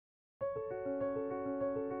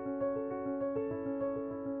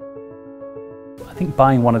I think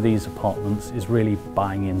buying one of these apartments is really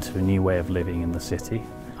buying into a new way of living in the city.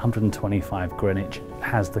 125 Greenwich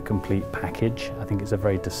has the complete package. I think it's a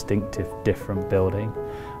very distinctive, different building.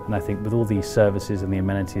 And I think with all these services and the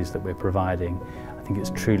amenities that we're providing, I think it's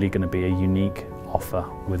truly going to be a unique offer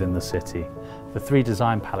within the city. The three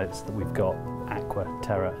design palettes that we've got, Aqua,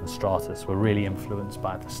 Terra and Stratus, were really influenced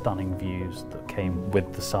by the stunning views that came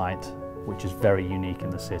with the site, which is very unique in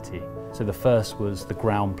the city. So the first was the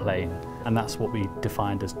ground plane, and that's what we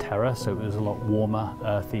defined as Terra, so it was a lot warmer,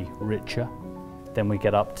 earthy, richer. Then we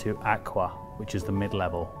get up to Aqua, which is the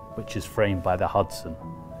mid-level, which is framed by the Hudson.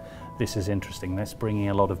 This is interesting. That's bringing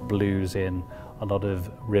a lot of blues in, a lot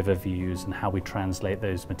of river views, and how we translate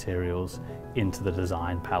those materials into the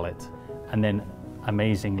design palette. And then,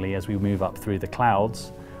 amazingly, as we move up through the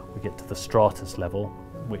clouds, we get to the Stratus level,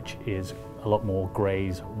 which is a lot more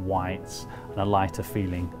greys, whites, and a lighter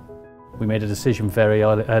feeling. We made a decision very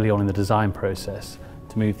early on in the design process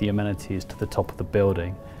to move the amenities to the top of the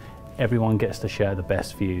building. Everyone gets to share the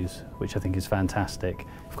best views, which I think is fantastic.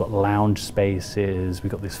 We've got lounge spaces,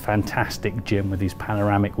 we've got this fantastic gym with these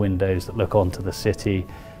panoramic windows that look onto the city.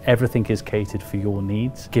 Everything is catered for your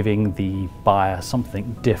needs, giving the buyer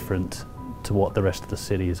something different to what the rest of the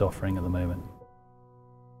city is offering at the moment.